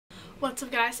What's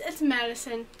up guys, it's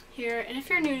Madison here, and if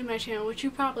you're new to my channel, which you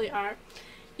probably are,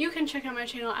 you can check out my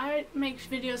channel. I make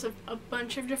videos of a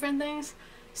bunch of different things,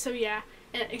 so yeah,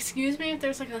 and excuse me if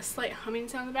there's like a slight humming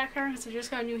sound in the background because I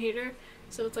just got a new heater,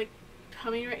 so it's like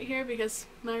humming right here because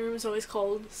my room is always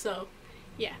cold, so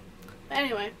yeah. But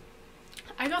anyway,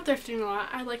 I go thrifting a lot.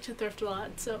 I like to thrift a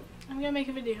lot, so I'm gonna make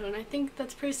a video, and I think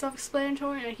that's pretty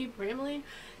self-explanatory, and I keep rambling,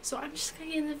 so I'm just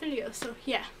gonna get in the video, so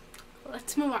yeah,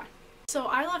 let's move on. So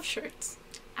I love shirts.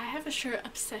 I have a shirt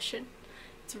obsession.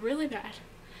 It's really bad.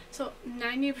 So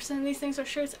 90% of these things are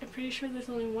shirts. I'm pretty sure there's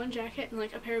only one jacket and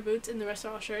like a pair of boots, and the rest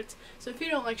are all shirts. So if you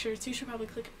don't like shirts, you should probably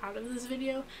click out of this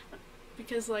video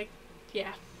because like,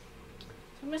 yeah. So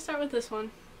I'm gonna start with this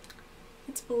one.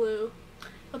 It's blue.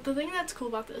 But the thing that's cool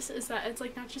about this is that it's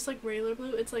like not just like regular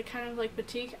blue, it's like kind of like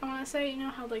batik, I want to say. You know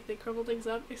how like they crumble things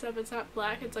up, except it's not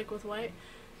black, it's like with white.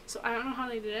 So I don't know how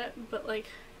they did it, but like,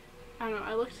 I don't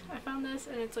know, I found this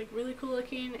and it's like really cool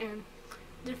looking and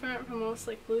different from most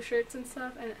like blue shirts and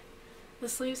stuff, and the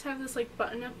sleeves have this like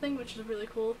button up thing, which is really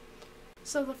cool.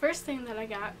 So the first thing that I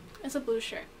got is a blue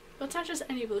shirt, but it's not just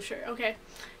any blue shirt, okay,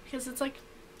 because it's like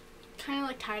kind of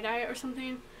like tie-dye or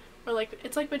something, or like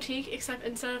it's like batik, except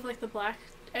instead of like the black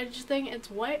edge thing,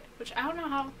 it's white, which I don't know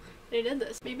how they did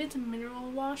this. Maybe it's a mineral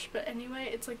wash, but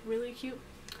anyway, it's like really cute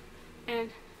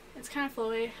and it's kind of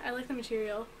flowy. I like the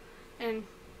material, and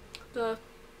the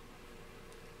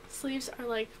sleeves are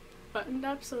like buttoned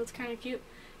up, so it's kind of cute,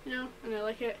 you know, and I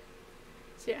like it.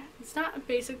 So yeah, it's not a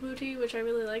basic blue tee, which I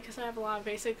really like because I have a lot of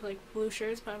basic like blue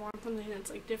shirts, but I want something that's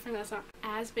like different, that's not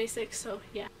as basic, so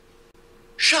yeah.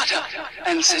 Shut up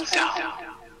and sit down.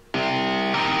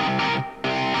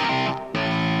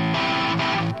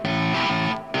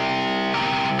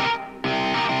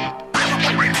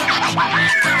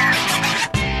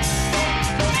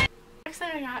 Next thing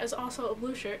I got is also a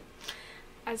blue shirt.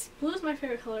 As blue is my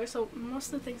favorite color, so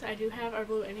most of the things I do have are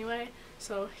blue anyway,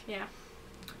 so yeah.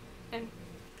 And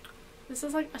this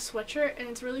is like a sweatshirt, and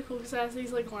it's really cool because it has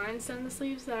these like lines down the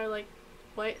sleeves that are like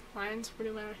white lines.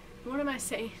 What am I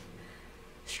saying?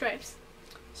 Stripes.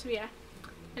 So yeah.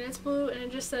 And it's blue, and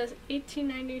it just says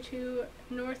 1892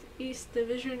 Northeast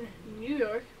Division, New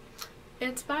York.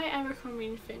 And it's by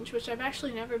Abercrombie & Finch, which I've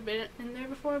actually never been in there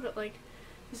before, but like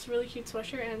this really cute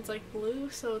sweatshirt, and it's like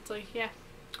blue, so it's like, yeah.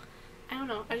 I don't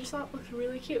know, I just thought it looked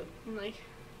really cute, and like,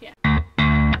 yeah.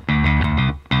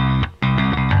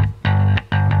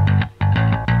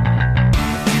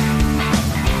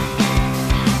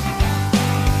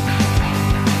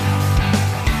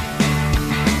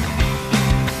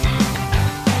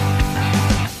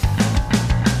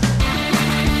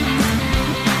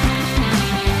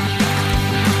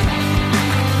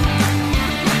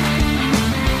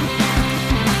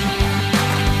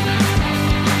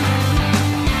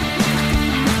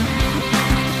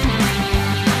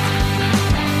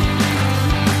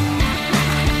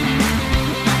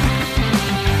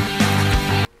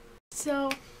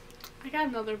 So, I got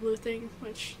another blue thing,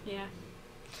 which, yeah.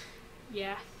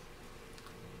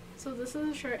 So this is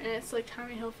a shirt, and it's like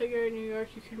Tommy Hilfiger, New York.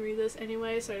 You can read this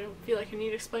anyway, so I don't feel like I need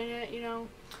to explain it, you know.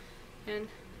 And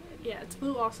yeah, it's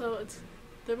blue also.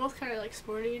 They're both kind of like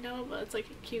sporty, you know, but it's like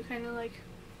a cute kind of like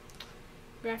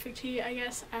graphic tee, I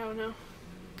guess. I don't know.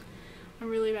 I'm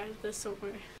really bad at this, don't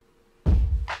worry.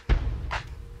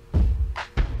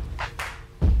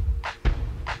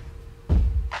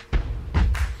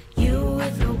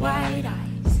 White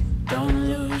eyes, don't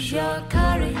lose your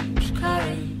courage.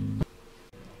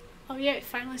 Oh yeah,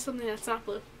 finally something that's not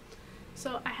blue.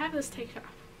 So I have this tank top,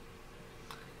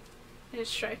 and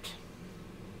it's striped,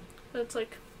 but it's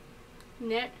like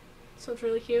knit, so it's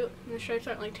really cute, and the stripes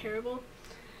aren't like terrible.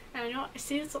 And I know I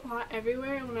see this a lot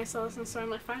everywhere, and when I saw this in the store, I'm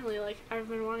like, finally, like I've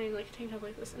been wanting like a tank top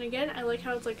like this. And again, I like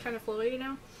how it's like kind of flowy, you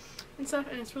know, and stuff,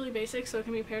 and it's really basic, so it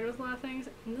can be paired with a lot of things.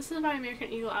 And this is by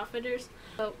American Eagle Outfitters,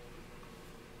 so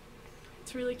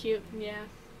it's really cute, yeah.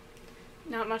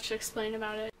 Not much to explain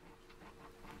about it.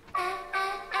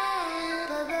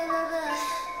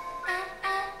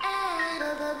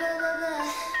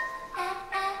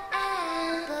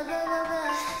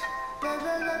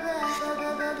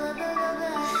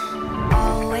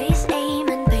 Always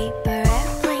aiming paper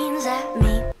airplanes at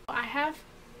me. I have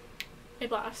a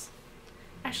blouse.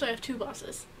 Actually, I have two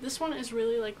blouses. This one is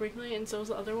really like wrinkly, and so is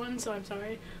the other one, so I'm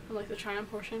sorry on like the try-on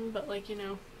portion, but like, you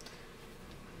know,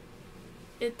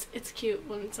 it's cute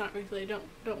when it's not wrinkly,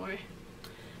 don't worry.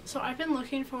 So I've been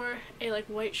looking for a like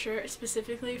white shirt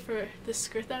specifically for this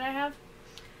skirt that I have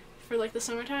for like the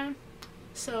summertime.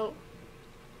 So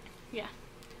yeah.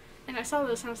 And I saw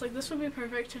this and I was like, this would be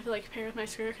perfect to like pair with my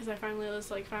skirt because I finally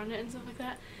was like found it and stuff like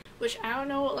that. which I don't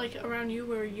know like around you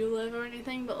where you live or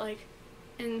anything, but like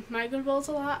in my Goodwills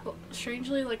a lot,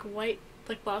 strangely like white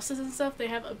like blouses and stuff, they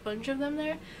have a bunch of them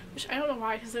there, which I don't know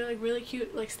why, because they're like really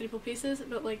cute like staple pieces,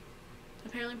 but like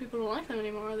apparently people don't like them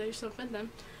anymore, or they just don't fit them.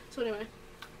 So anyway,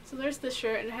 so there's this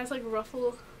shirt, and it has like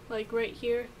ruffle like right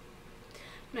here,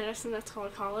 Madison, that's called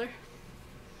a collar,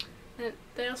 and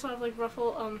they also have like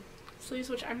ruffle sleeves,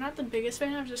 which I'm not the biggest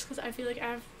fan of, just because I feel like I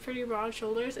have pretty broad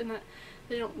shoulders and that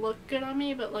they don't look good on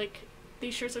me, but like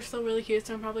these shirts are still really cute,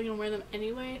 so I'm probably gonna wear them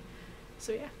anyway.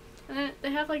 So yeah, and then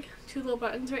they have like 2 little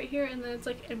buttons right here, and then it's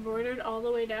like embroidered all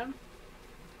the way down,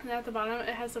 and at the bottom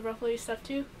it has the ruffly stuff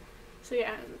too. So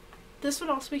yeah, this would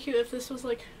also be cute if this was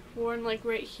like worn like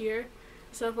right here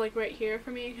instead of like right here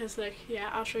for me, because like yeah,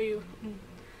 I'll show you and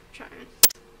try it.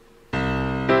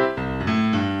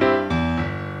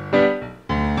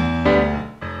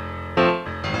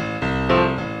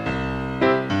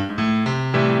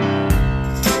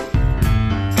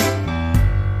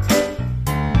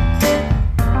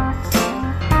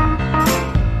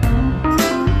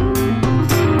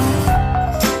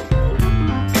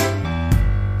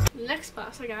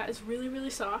 I got is really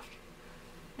soft,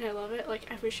 and I love it.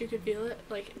 Like, I wish you could feel it.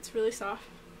 Like, it's really soft.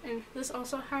 And this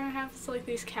also kind of has like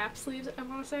these cap sleeves, I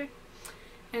want to say,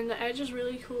 and the edge is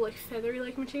really cool, like feathery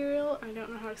like material. I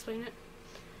don't know how to explain it.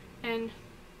 And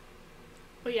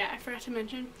but yeah, I forgot to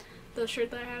mention the shirt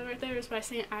that I had right there is by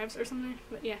St. Ives or something,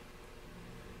 but yeah.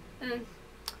 And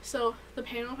so the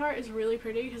panel part is really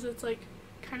pretty because it's like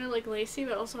kind of like lacy,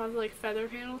 but also has like feather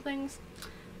panel things.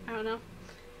 I don't know.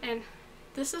 And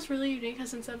this is really unique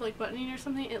because instead of like buttoning or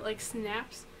something, it like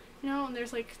snaps, you know, and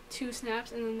there's like 2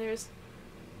 snaps, and then there's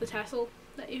the tassel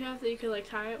that you have that you could like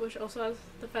tie it, which also has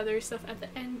the feathery stuff at the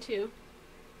end too.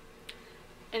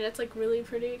 And it's like really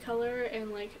pretty color,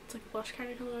 and like it's like blush kind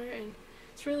of color, and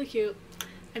it's really cute.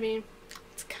 I mean,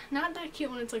 it's not that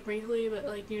cute when it's like wrinkly, but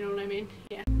like, you know what I mean?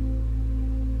 Yeah.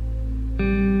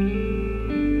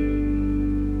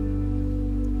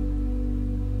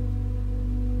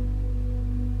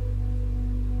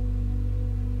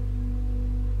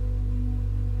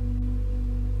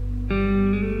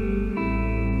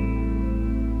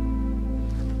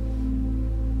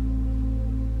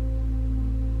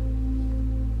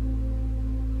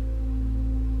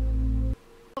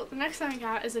 The next thing I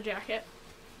got is a jacket,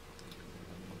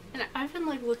 and I've been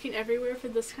like looking everywhere for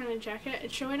this kind of jacket.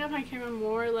 It's showing up on camera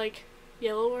more like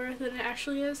yellower than it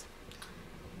actually is.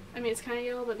 I mean, it's kind of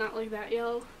yellow, but not like that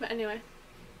yellow. But anyway,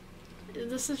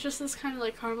 this is just this kind of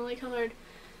like caramely colored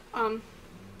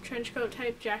trench coat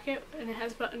type jacket, and it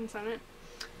has buttons on it.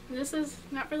 And this is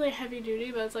not really heavy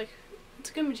duty, but it's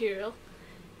a good material.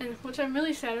 And what I'm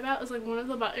really sad about is like one of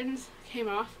the buttons came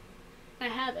off,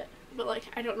 and I have it, but like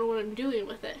I don't know what I'm doing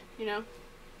with it, you know.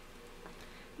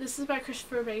 This is by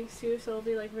Christopher Banks too, so it'll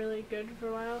be like really good for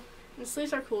a while. And the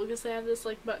sleeves are cool because they have this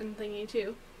like button thingy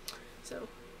too. So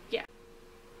yeah.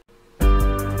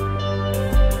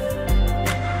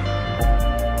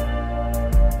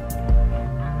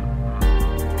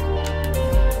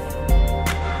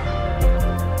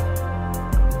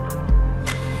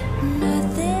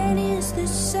 Nothing is the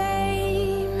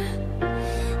same.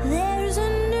 There's a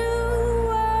new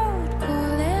world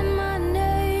calling my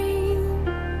name.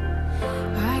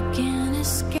 I can't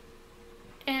escape.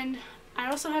 And I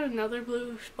also had another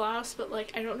blue blouse, but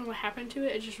like I don't know what happened to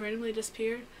it. It just randomly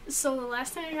disappeared. So the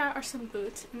last thing I got are some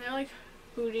boots, and they're like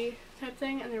booty type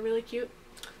thing, and they're really cute.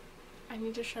 I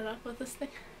need to shut up with this thing.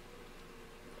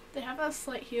 They have a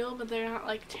slight heel, but they're not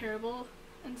like terrible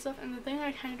and stuff. And the thing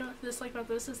I kind of dislike about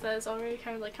this is that it's already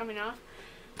kind of like coming off.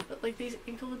 But like these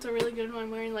ankle boots are really good when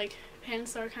I'm wearing like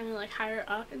pants that are kind of like higher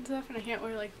up and stuff, and I can't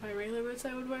wear like my regular boots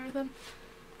I would wear with them.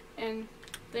 And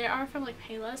they are from like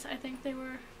Payless, I think they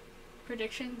were.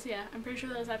 Predictions, yeah, I'm pretty sure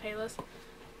that was at Payless.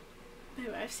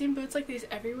 Anyway, I've seen boots like these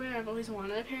everywhere. I've always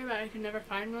wanted a pair, but I could never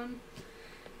find one.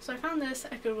 So I found this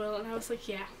at Goodwill, and I was like,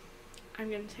 yeah, I'm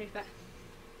gonna take that.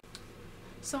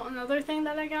 So another thing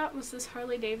that I got was this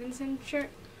Harley Davidson shirt,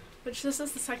 which this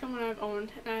is the second one I've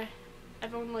owned, and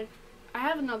I've owned like, I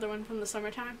have another one from the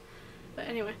summertime, but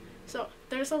anyway, so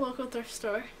there's a local thrift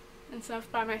store and stuff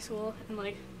by my school, and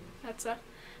like that stuff.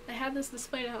 They had this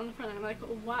displayed out on the front, and I'm like,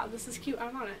 oh, wow, this is cute, I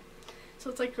want it. So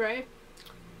it's like gray,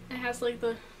 and it has like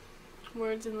the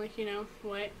words in like, you know,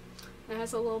 white, and it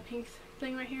has a little pink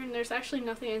thing right here, and there's actually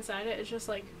nothing inside it, it's just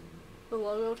like the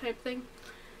logo type thing.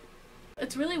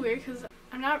 It's really weird because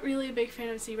I'm not really a big fan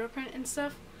of zebra print and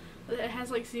stuff, but it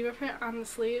has like zebra print on the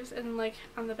sleeves and like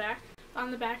on the back. On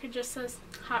the back it just says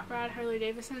Hot Rod Harley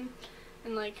Davidson,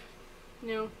 and like, you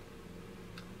know,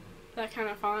 that kind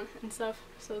of font and stuff.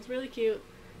 So it's really cute.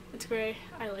 It's gray.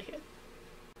 I like it.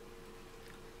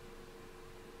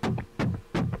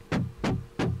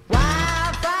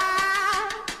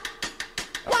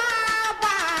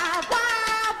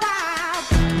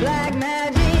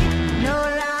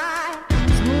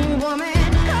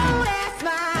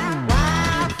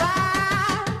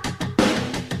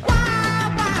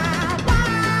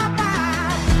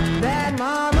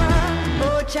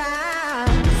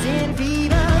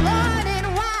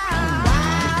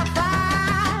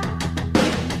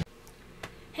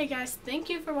 Hey guys, thank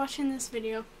you for watching this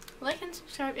video. Like and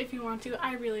subscribe if you want to.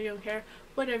 I really don't care.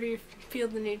 Whatever you feel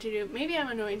the need to do. Maybe I'm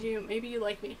annoying to you. Maybe you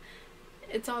like me.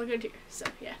 It's all good here. So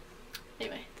yeah.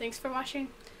 Anyway, thanks for watching.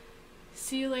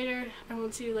 See you later. I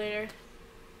won't see you later.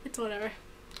 It's whatever.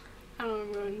 I don't know if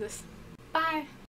I'm going this. Bye!